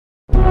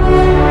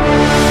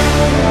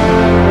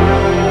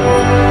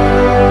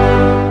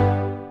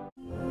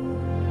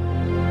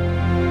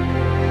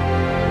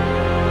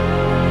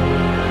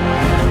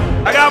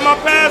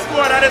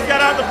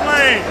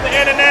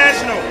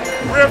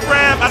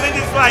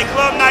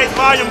Nights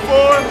Volume 4.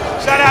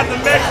 Shout out to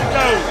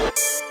Mexico.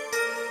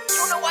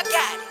 You know I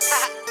got it.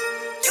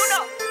 You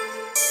know.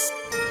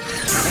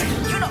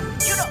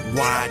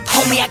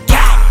 Homie, I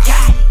got it.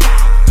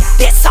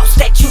 That sauce,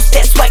 that juice,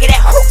 that swagger,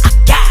 that whoo, I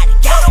got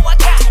it. You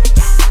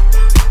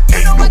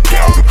know I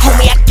got it.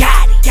 Homie, I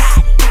got it.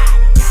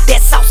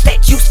 That sauce,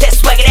 that juice, that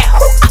swagger, that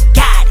whoo, I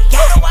got it.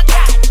 You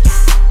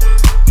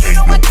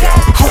know I got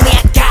it. Homie,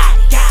 I got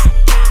it.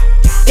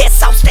 That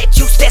sauce, that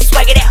juice, that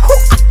swagger, that whoo,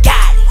 I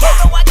got it.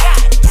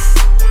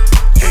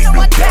 You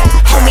know I got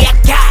it. Homie, I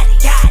got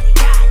it.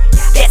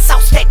 That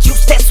sauce, that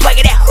juice, that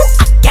swagger, that whoo,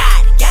 I got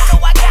it.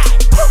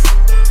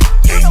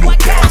 You know I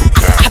got it.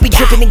 I be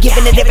dripping and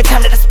giving it every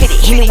time that I spit it.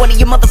 Any one of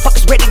you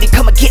motherfuckers ready to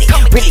come and get it.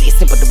 Really, it's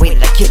simple the way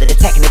that I kill it.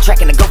 Attacking the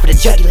track and I go for the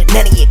jugular.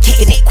 None of you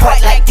kicking it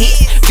quite like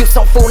this. Juice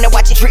on full, now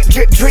watch it drip,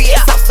 drip, drip.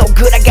 Sauce so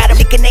good, I got them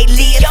licking they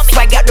lips.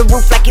 Swag out the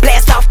roof like it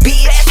blast off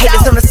bitch.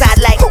 Haters on the side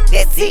like,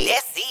 that's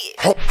it.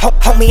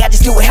 Homie, I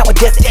just do it how it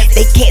does it.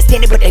 They can't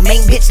stand it, but they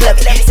main bitch love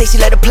it. Say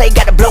she let her play,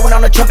 got her blowing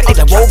on the trumpet. They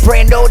like, whoa,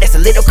 Brando, that's a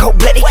little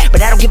cold-blooded.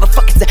 But I don't give a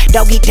fuck, it's a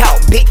doggy dog,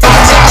 big I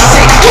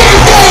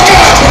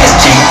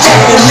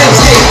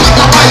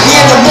might be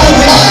in the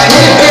moment, when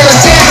the bear is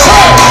Santa.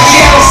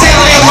 Yeah, I'm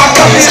sailing in my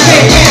cup, it's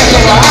big.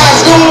 High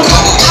school,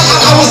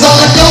 I was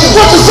on the dome.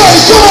 What the fuck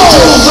is going on?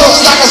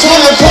 Looks like a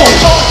swimming pool.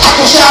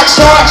 Aqua shock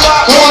shark,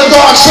 one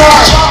dark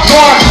shark.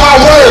 Mark my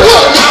word,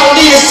 I don't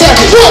need a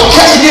second.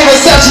 Catching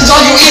interceptions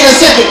on you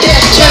intercepted.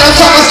 Channel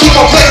talkers keep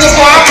on playing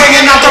before I'm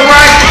bringing out the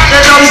right.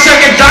 There's only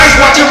second dice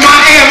watching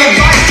Miami.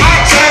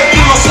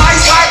 People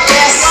slice like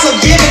that's a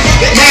given.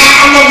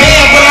 Now I'm a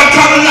man, but I'm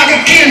probably like a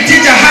kid.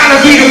 Teach you how to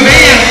be the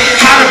man,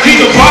 how to be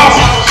the boss.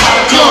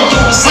 Come through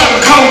the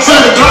 7 coats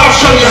of the golf,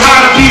 show you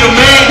how to be the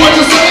man. What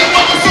you say?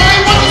 How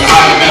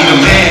to be the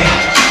man.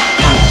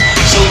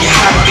 Show you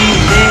how to be the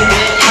man,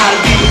 how to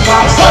be the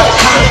boss. How to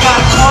buy a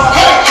car,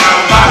 how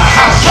to buy a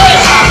house. Show you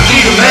how to be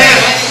the man.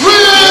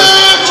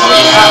 Show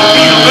you how to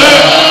be the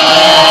man.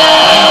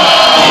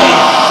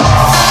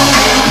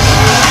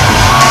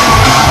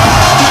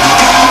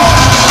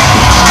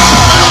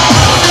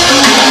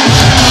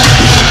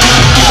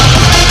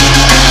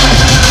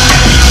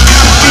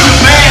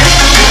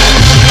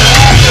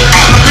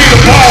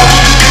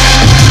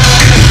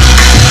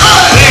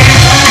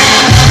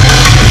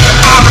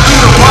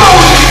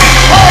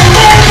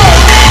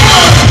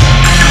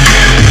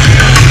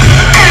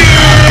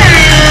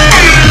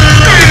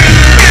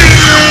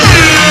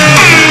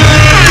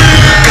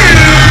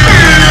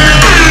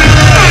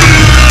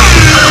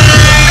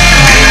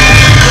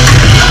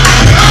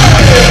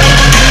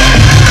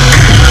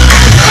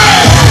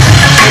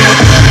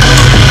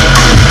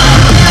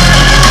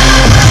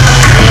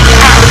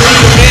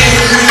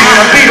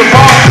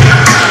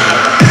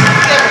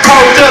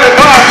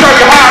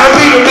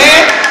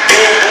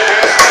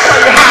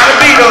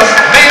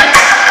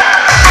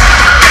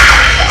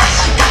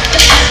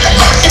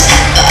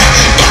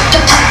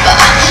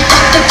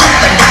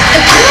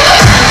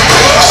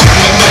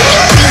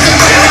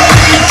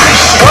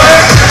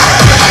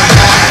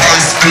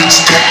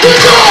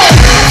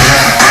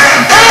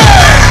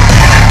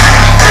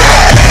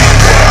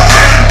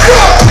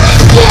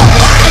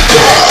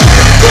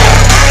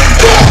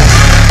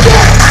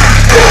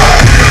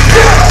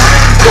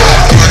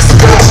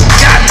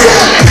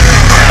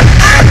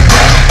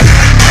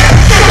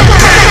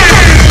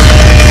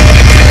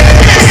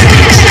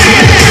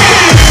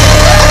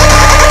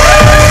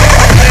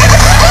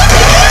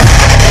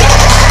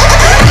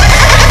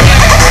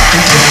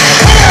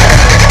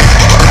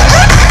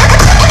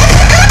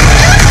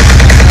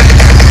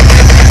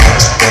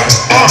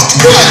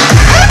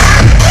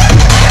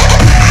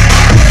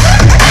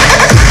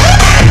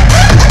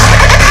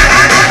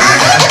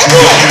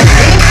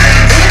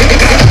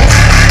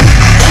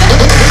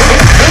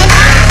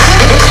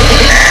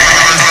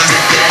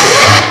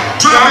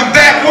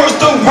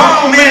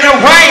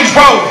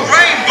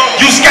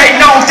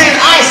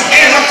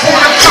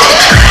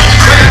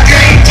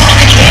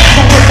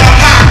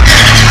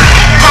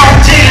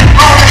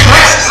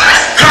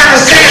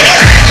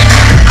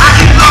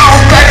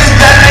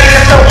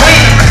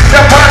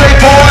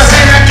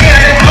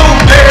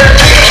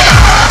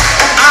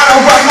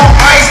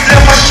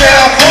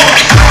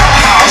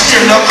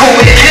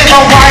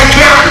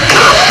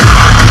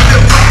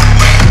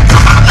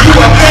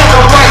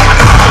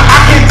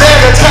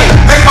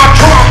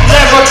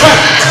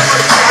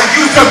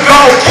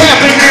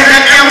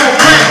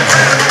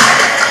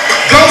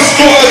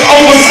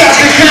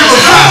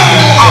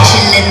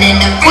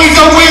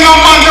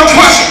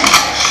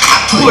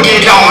 Put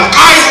it on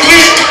ice,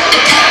 bitch.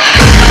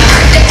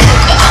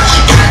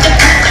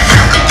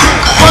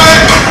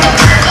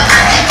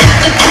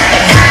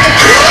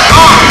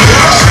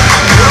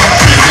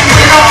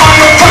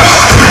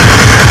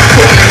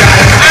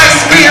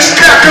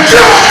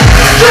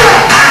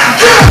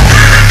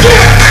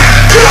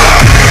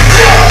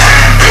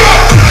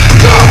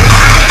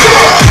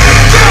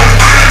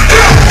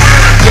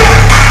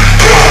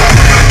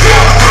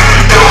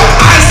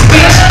 Ice,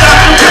 bitch.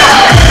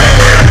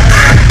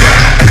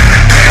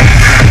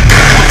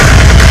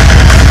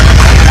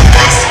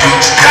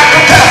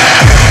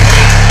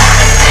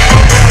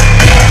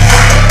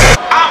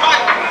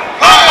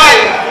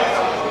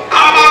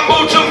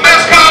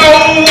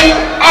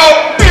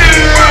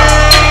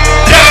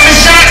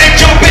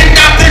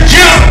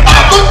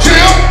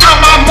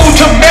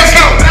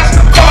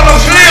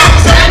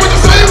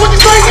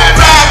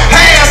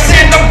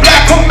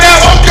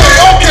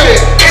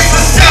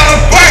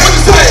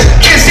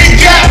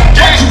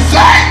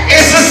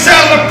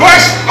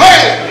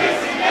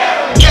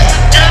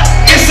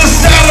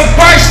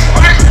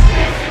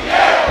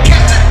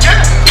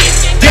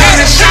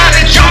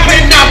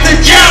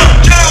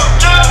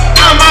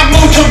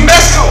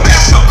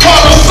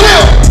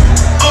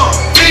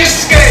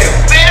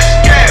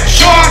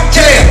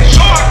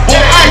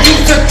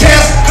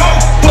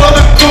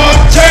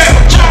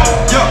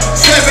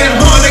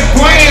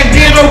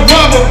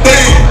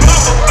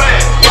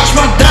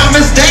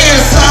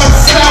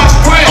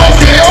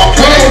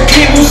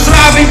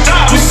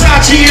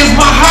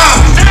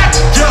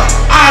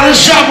 done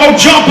shot more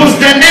jumpers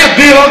than that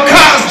Bill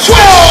Cosby.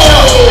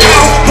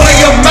 House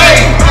player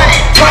made,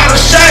 proud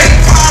of shade.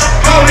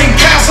 Golden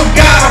Castle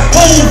got a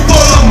pool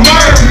full of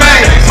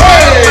mermaids.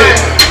 Hey.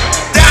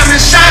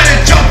 Diamond shining,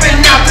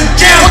 jumping out the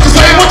gym. What to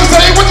say?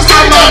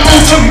 I'ma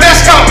move to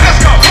Mexico.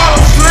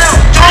 Carlos Slim.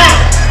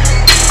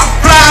 I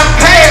fly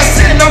past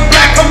in the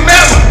black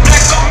Camaro.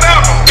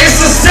 It's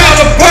a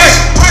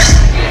celebration.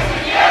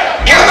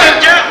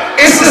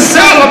 It's a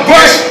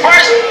celebration.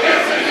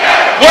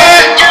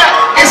 What?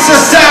 It's a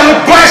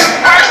celebration.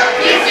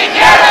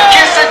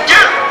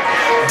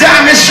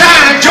 Diamond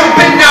shining,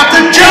 jumping out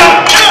the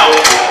jump.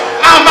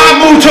 I might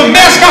move to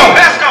Mexico.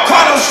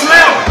 Carlos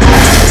Slim.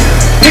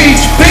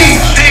 Beach,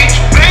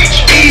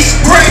 East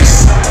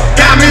Breeze.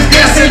 Diamonds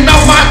dancing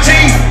on my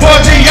teeth.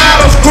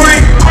 Borgiato's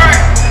green.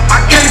 I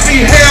can't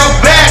be held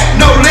back.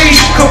 No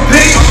leash,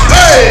 compete.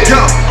 Hey.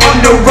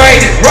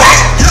 Underrated.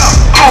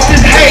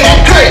 Often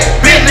hated.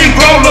 Bentley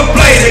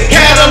rollerbladed.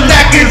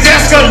 Cadillac is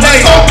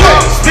escalated.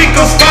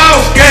 Speakers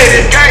false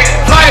gated.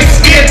 Life's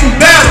getting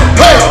better.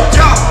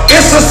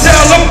 It's a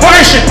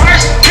celebration.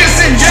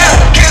 Kissing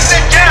yellow.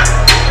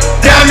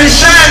 Diamond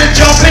shining,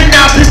 jumping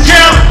out the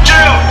gym.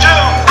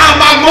 I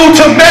might move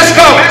to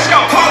Mexico.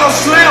 Carlos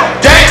Slim.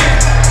 Damn.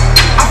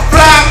 I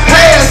fly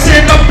past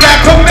in the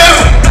black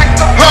Camaro.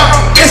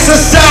 It's a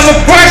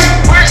celebration.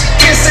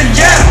 Kissing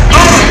yellow.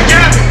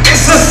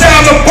 It's a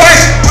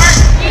celebration.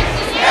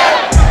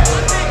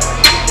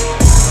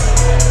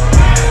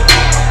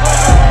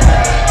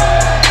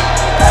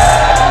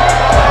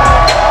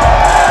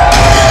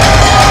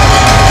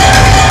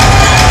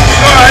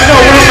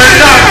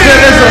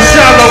 It's a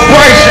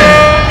celebration.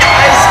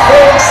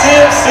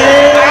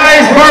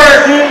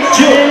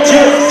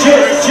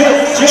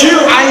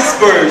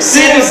 Iceberg,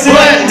 sitting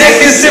butt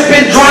naked,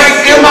 sipping drink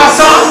in my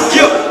song.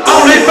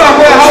 Only fuck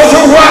with hoes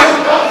who rock.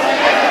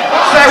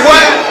 Say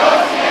what?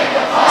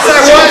 Say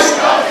what?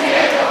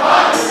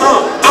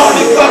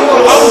 Only fuck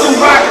with hoes who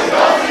rock.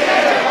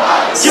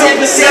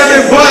 Sitting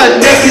butt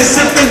naked,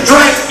 sipping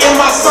drink in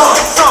my song.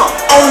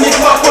 Only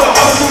fuck with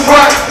hoes who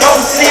rock.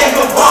 Don't see it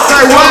goodbye.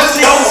 Say what?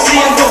 Don't see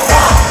it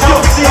goodbye.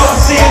 Don't see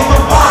it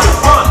goodbye.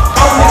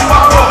 Only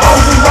fuck with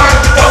hoes who rock.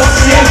 Don't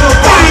see it goodbye.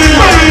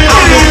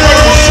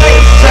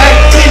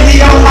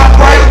 On my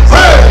break,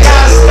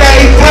 gotta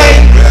stay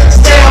paid,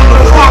 stay on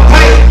the front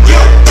page,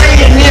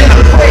 staying in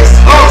the place,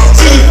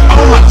 teeth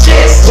on my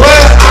chest.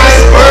 Well,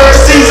 iceberg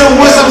season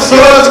with some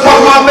slugs, caught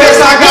my mess,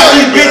 I got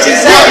these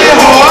bitches acting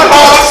hard,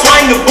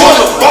 swing the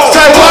bullet.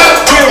 Say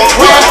what?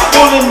 We're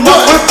pulling up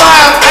with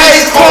 5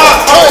 A's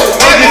part,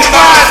 maybe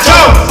 5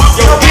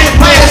 jokes. Yo, bitch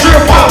playing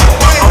strip pop,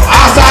 I'm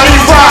outside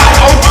in ride,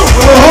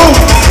 with who?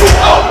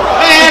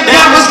 Man,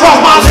 diamonds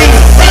cross my feet,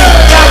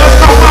 diamonds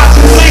cross my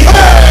 2 feet.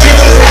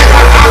 Bitches act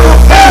like I'm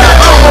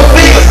a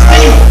big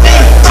steam,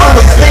 I'm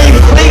a steam,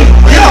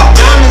 yeah.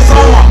 Diamonds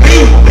on my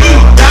beat,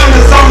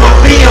 diamonds on my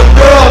beat.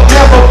 Girl,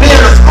 never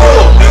been a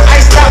school.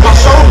 Iced out my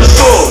shoulder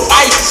short,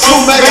 ice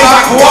suit made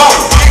like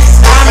water.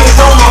 Diamonds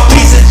on my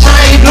piece of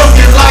chain,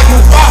 looking like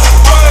Raff.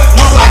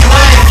 Look like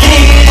Lion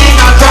King,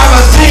 I drive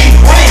a seat.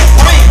 Wait,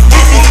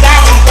 $50,000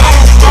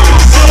 from my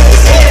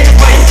sister's head.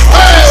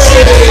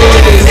 Shit,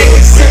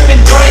 niggas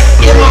sipping drink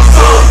in my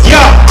song.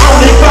 Yeah,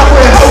 only fuck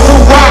with hoes who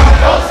rock.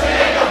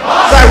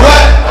 Say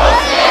what?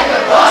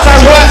 Say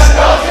what?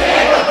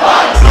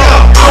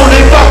 Yeah,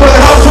 only fuck with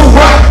hoes who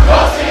rock.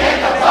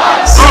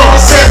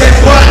 7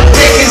 butt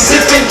niggas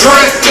sipping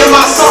drink in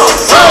my song.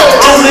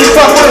 Only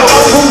fuck with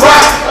hoes who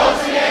rock.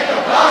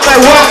 Say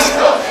what?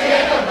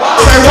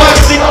 Say what?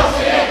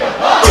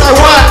 Say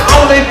what?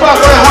 Only fuck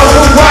with hoes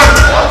who rock.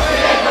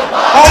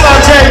 Hold on,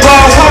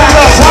 J-Ball. Hold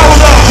up,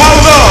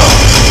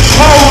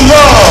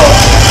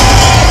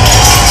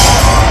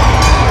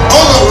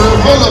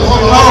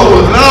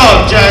 Hold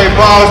up,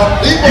 J-Ball.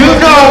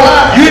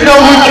 You know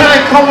we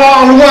can't come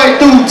all the way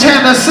through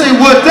Tennessee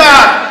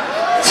without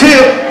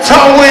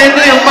tiptoeing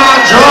in my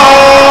Jordan.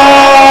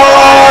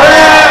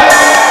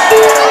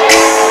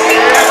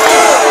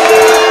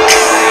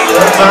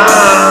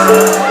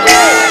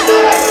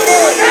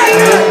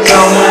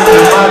 Tiptoeing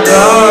in my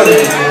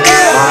Jordan.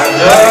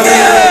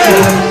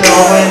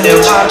 Tiptoeing in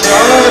my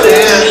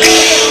Jordan.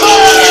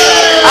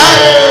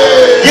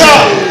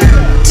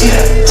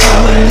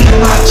 Tiptoeing in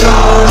my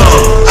Jordan.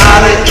 I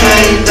done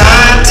came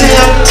down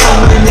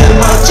tiptoeing in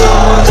my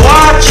Jordan.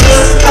 Watch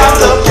us got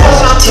the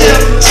post on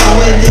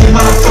tiptoeing in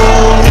my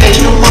phone. And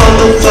you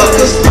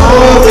motherfuckers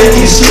know when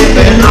you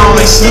sleeping on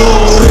me,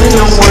 snoring.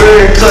 Don't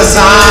worry, cause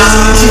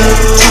I'm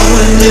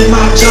tiptoeing in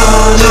my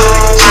Jordan.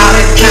 I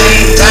done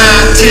came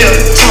down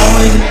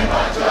tiptoeing.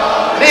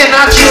 Man,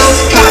 I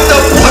just got the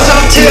post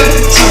on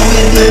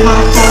tiptoeing in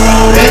my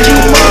phone. And you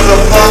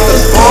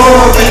motherfuckers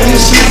bored when you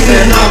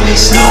sleeping on me,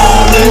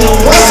 snoring.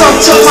 What's up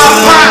to my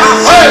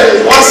partners?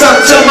 Hey. What's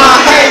up to my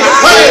haters?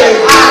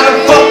 Hey. I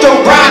done fucked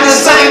around and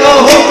sang a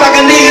hook like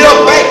I need a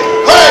bait.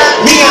 Hey.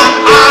 Neon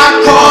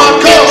icon,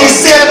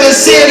 57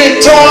 city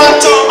tour.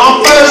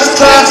 On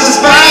first class in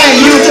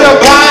Spain, you to the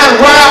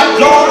blind rap.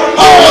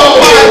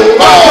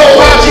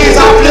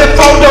 I flip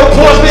on the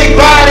porch, big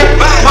body.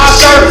 My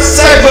shirt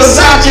say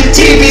Versace,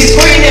 TV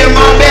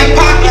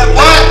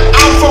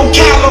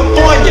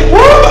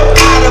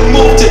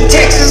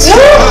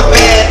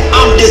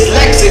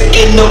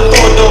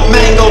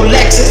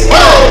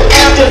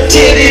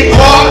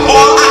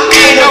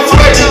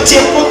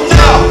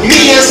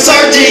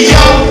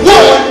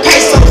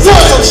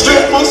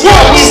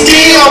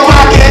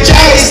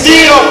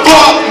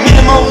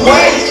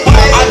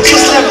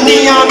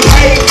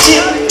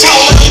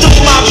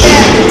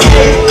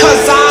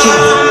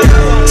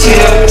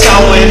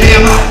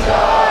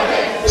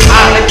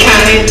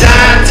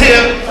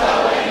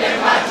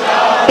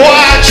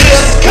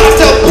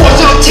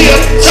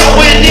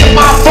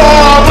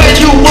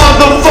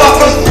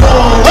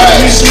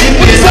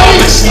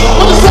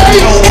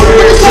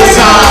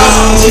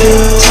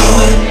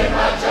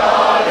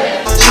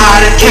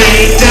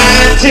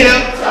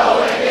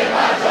tiptoeing in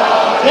my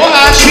Jordan. Boy,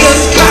 I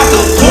just got the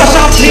Porsche,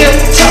 I'm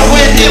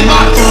tiptoeing in my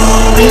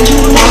Jordan. And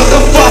you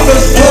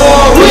motherfuckers,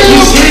 boy, when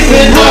you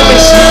sleeping up and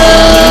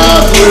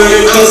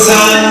snoring. Cause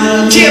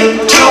I'm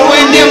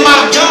tiptoeing in my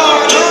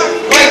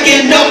Jordan.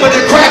 Waking up with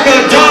the crack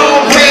of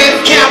dawn.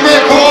 Red camera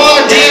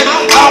recording.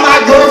 All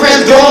my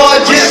girlfriends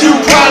gorgeous. You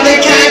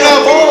probably can't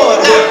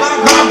afford it.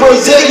 My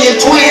Brazilian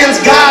twins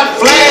got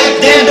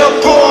flagged in the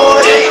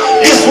party.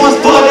 This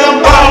one's for them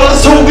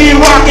ballers who be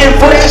rockin'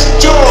 fresh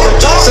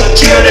Georgia.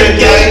 Security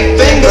gang,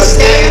 finger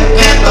scan,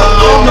 panther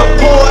on the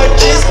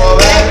porch.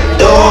 Back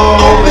door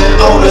open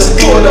on the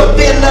scooter,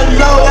 been the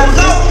low.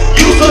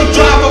 Used to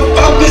drive a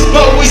Focus,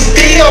 but we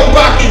still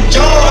rockin'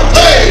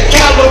 Georgia.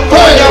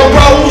 California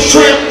road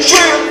shrimp,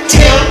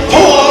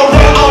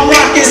 tempura. I'm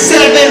rockin'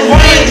 7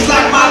 rings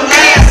like my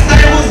last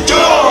name was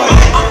George.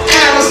 I'm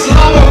at a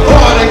slumber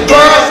party,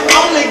 girls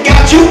only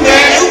got you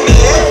mad.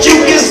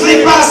 You can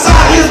sleep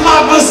outside, here's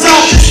my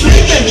Versace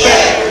sleeping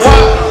bag.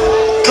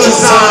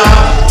 Cause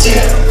I'm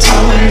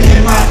tiptoeing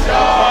in my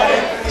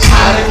Jordan.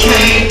 I done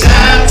came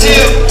down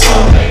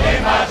tiptoeing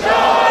in my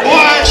Jordan.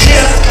 Boy, I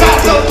just got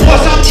the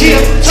Porsche, I'm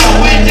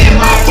tiptoeing in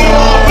my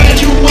Jordan. And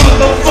you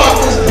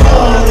motherfuckers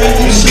born and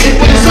you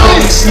sleeping on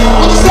the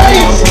snow.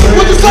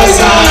 What you say?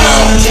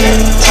 I'm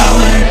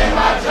tiptoeing in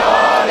my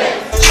Jordan.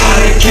 I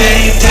done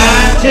came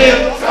down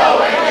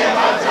tiptoeing in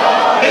my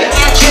Jordan. And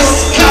I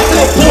just got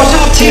the Porsche,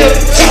 I'm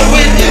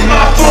tiptoeing in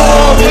my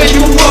Jordan. And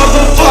you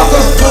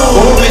motherfuckers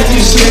born and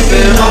you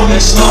sleeping on the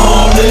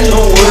snow.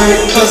 Don't worry,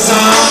 cause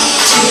I'm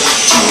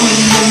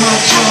tiptoeing in my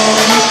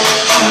Jordan.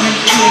 I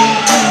done came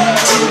down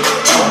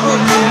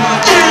tiptoeing in my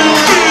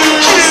Jordan.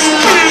 Just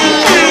got the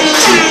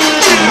Porsche,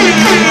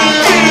 tiptoeing in my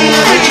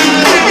Jordan. And you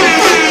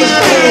motherfuckers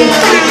born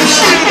and you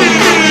sleeping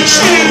on the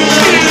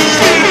snow.